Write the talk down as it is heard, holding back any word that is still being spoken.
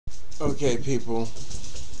Okay, people.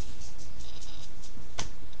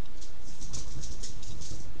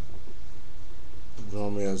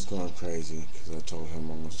 Romeo's going crazy because I told him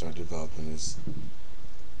I'm going to start developing his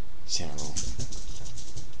channel.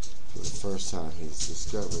 For the first time, he's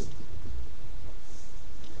discovered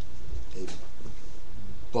a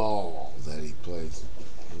ball that he plays.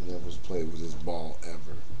 He never played with his ball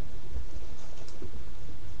ever.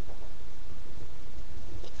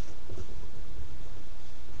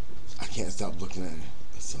 I can't stop looking at it.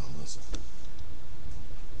 So listen.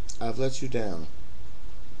 I've let you down.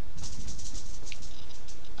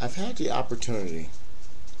 I've had the opportunity,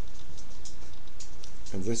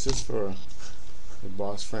 and this is for the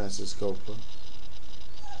boss Francis Coppola,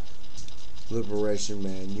 Liberation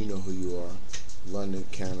Man, you know who you are, London,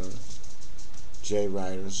 Canada, J.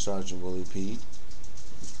 Ryder, Sergeant Willie Pete,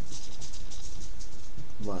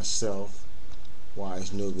 myself,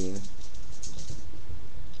 Wise Nubian,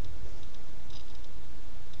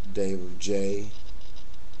 David J.,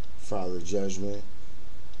 Father Judgment,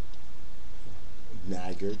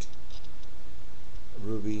 Naggard,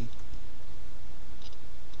 Ruby.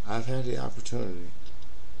 I've had the opportunity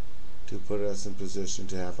to put us in position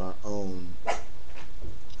to have our own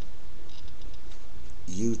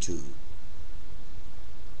YouTube.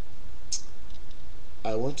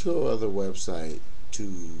 I went to another website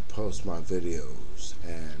to post my videos,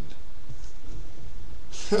 and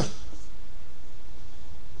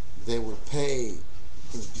they would pay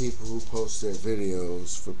the people who post their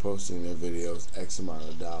videos for posting their videos X amount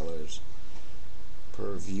of dollars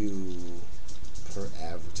per view, per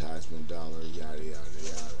advertisement dollar, yada yada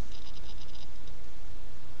yada.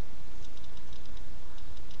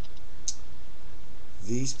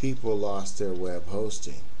 These people lost their web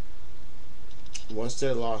hosting. Once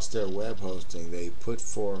they lost their web hosting, they put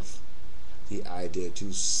forth the idea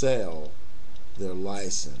to sell their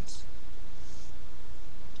license.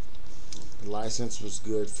 The license was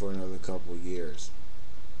good for another couple years.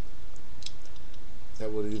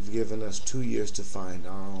 That would have given us 2 years to find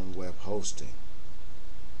our own web hosting.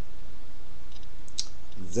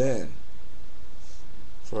 Then,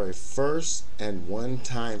 for a first and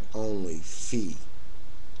one-time only fee,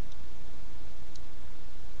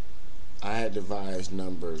 I had devised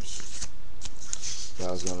numbers that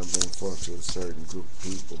I was going to bring forth to a certain group of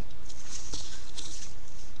people.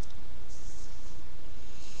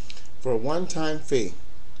 For a one-time fee,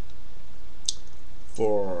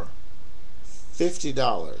 for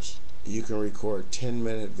 $50, you can record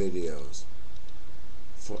 10-minute videos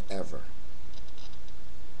forever.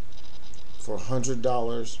 For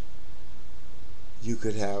 $100, you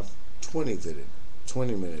could have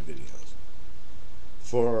 20-minute videos.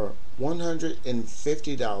 For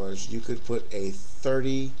 $150, you could put a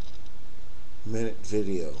 30-minute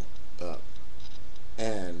video up,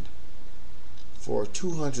 and for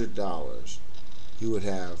 $200, you would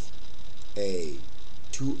have a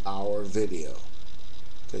 2-hour video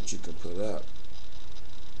that you can put up.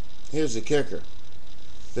 Here's the kicker.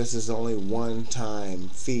 This is only one-time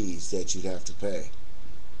fees that you'd have to pay.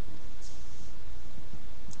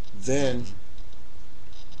 Then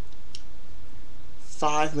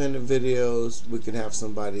 5-minute videos, we can have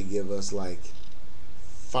somebody give us like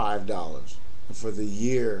 $5. And for the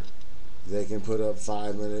year, they can put up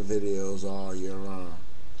 5-minute videos all year round.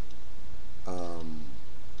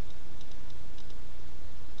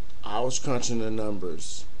 I was crunching the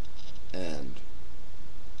numbers, and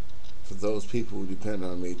for those people who depend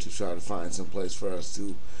on me to try to find some place for us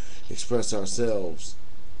to express ourselves,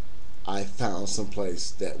 I found some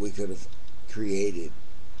place that we could have created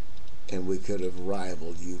and we could have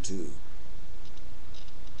rivaled YouTube.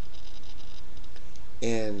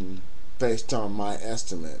 And based on my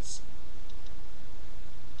estimates,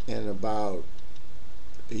 in about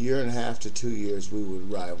a year and a half to 2 years, we would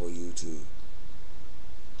rival YouTube.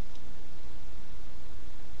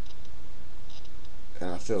 And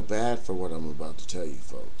I feel bad for what I'm about to tell you,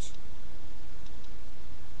 folks.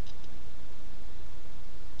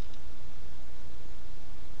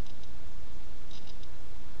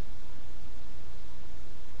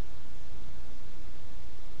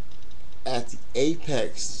 At the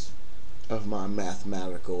apex of my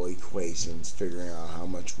mathematical equations, figuring out how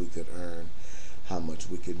much we could earn, how much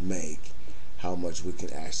we could make, how much we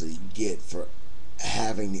could actually get for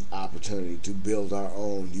having the opportunity to build our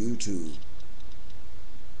own YouTube,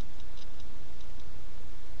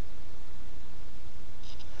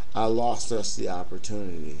 I lost us the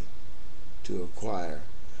opportunity to acquire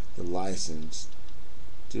the license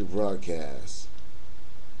to broadcast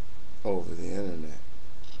over the internet.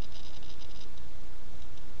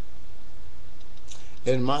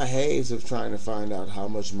 In my haze of trying to find out how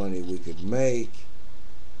much money we could make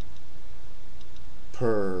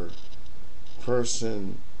per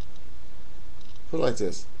person, put it like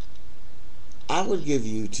this, I would give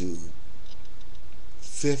YouTube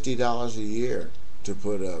 $50 a year to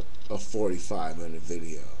put up a 45-minute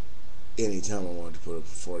video. Anytime I wanted to put up a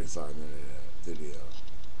 45-minute video,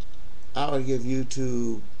 I would give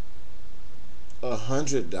YouTube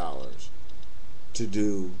 $100 to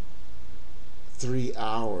do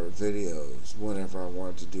 3-hour videos whenever I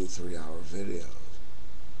wanted to do 3-hour videos.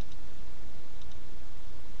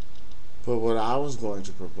 But what I was going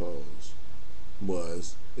to propose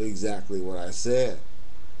was exactly what I said.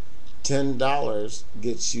 $10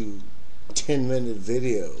 gets you 10-minute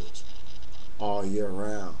videos all year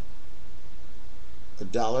round.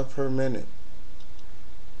 $1 per minute.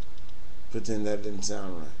 But then that didn't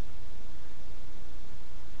sound right.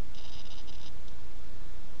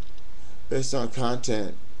 Based on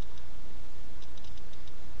content,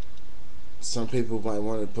 some people might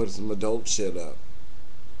want to put some adult shit up.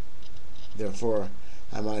 Therefore,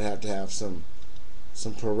 I might have to have some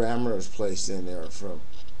parameters placed in there from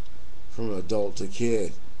adult to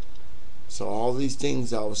kid. So all these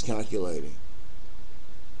things I was calculating,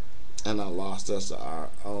 and I lost us our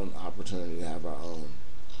own opportunity to have our own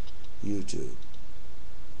YouTube.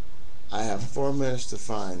 I have 4 minutes to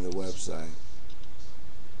find the website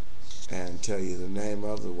and tell you the name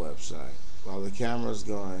of the website. While the camera's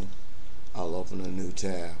going, I'll open a new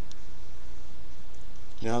tab.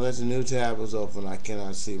 Now that the new tab is open, I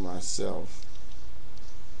cannot see myself.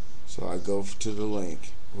 So I go to the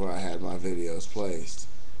link where I had my videos placed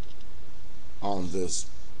on this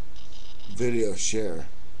video share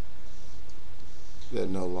that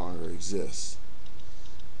no longer exists.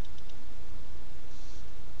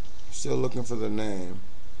 Still looking for the name,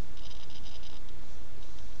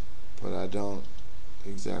 but I don't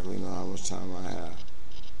exactly know how much time I have.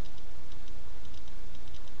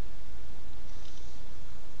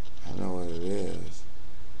 I know what it is.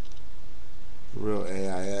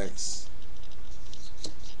 TheRealAix's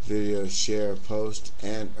video share, post,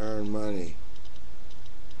 and earn money.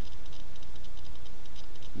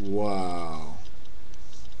 Wow.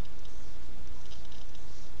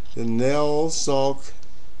 The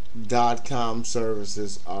nailsulk.com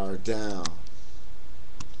services are down.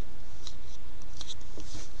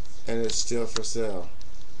 And it's still for sale.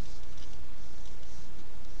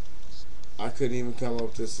 I couldn't even come up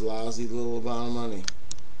with this lousy little amount of money.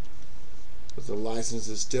 But the license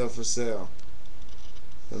is still for sale.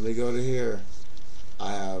 Let me go to here.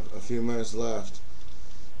 I have a few minutes left.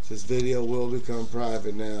 This video will become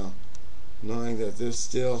private now, knowing that this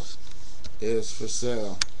still is for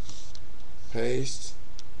sale. Paste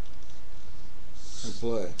and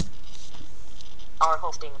play. Our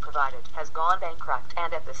hosting provider has gone bankrupt,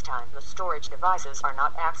 and at this time the storage devices are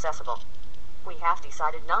not accessible. We have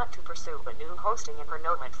decided not to pursue a new hosting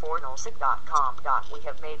environment for TheRealAix's.com. We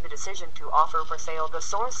have made the decision to offer for sale the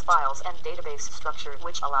source files and database structure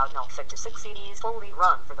which allowed TheRealAix to succeed fully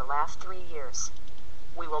run for the last 3 years.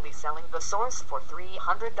 We will be selling the source for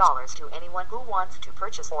 $300 to anyone who wants to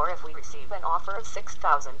purchase, or if we receive an offer of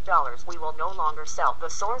 $6,000, we will no longer sell the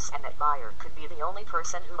source, and that buyer could be the only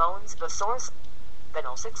person who owns the source. The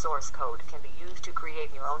TheRealAix source code can be used to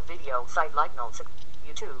create your own video site like TheRealAix,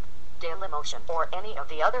 YouTube, Dailymotion, or any of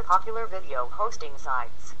the other popular video hosting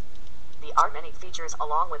sites. There are many features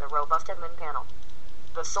along with a robust admin panel.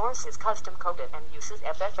 The source is custom coded and uses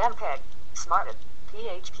FFmpeg, Smarted,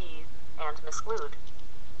 PHP, and Misclude.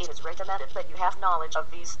 It is recommended that you have knowledge of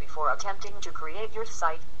these before attempting to create your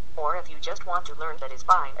site, or if you just want to learn, that is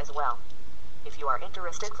fine as well. If you are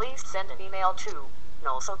interested, please send an email to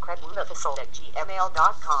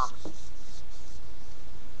nailsulk@gmail.com.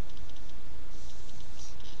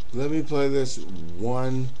 Let me play this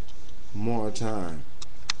one more time.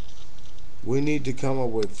 We need to come up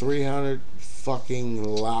with 300 fucking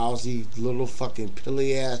lousy little fucking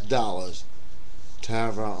pilly ass dollars to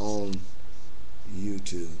have our own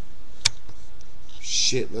YouTube.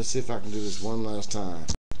 Shit, let's see if I can do this one last time.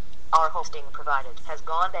 Our hosting provider has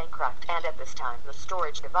gone bankrupt, and at this time the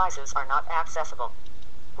storage devices are not accessible.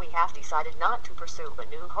 We have decided not to pursue a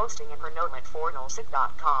new hosting environment for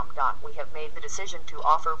TheRealAix's.com. We have made the decision to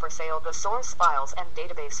offer for sale the source files and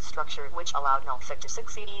database structure which allowed TheRealAix to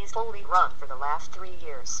succeed fully run for the last 3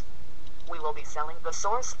 years. We will be selling the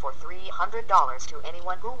source for $300 to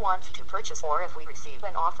anyone who wants to purchase, or if we receive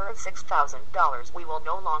an offer of $6,000, we will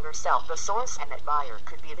no longer sell the source, and that buyer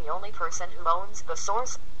could be the only person who owns the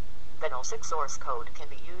source. The TheRealAix source code can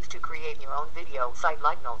be used to create your own video site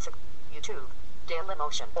like TheRealAix, YouTube,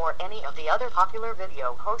 Dailymotion, or any of the other popular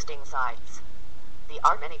video hosting sites. There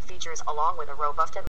are many features along with a robust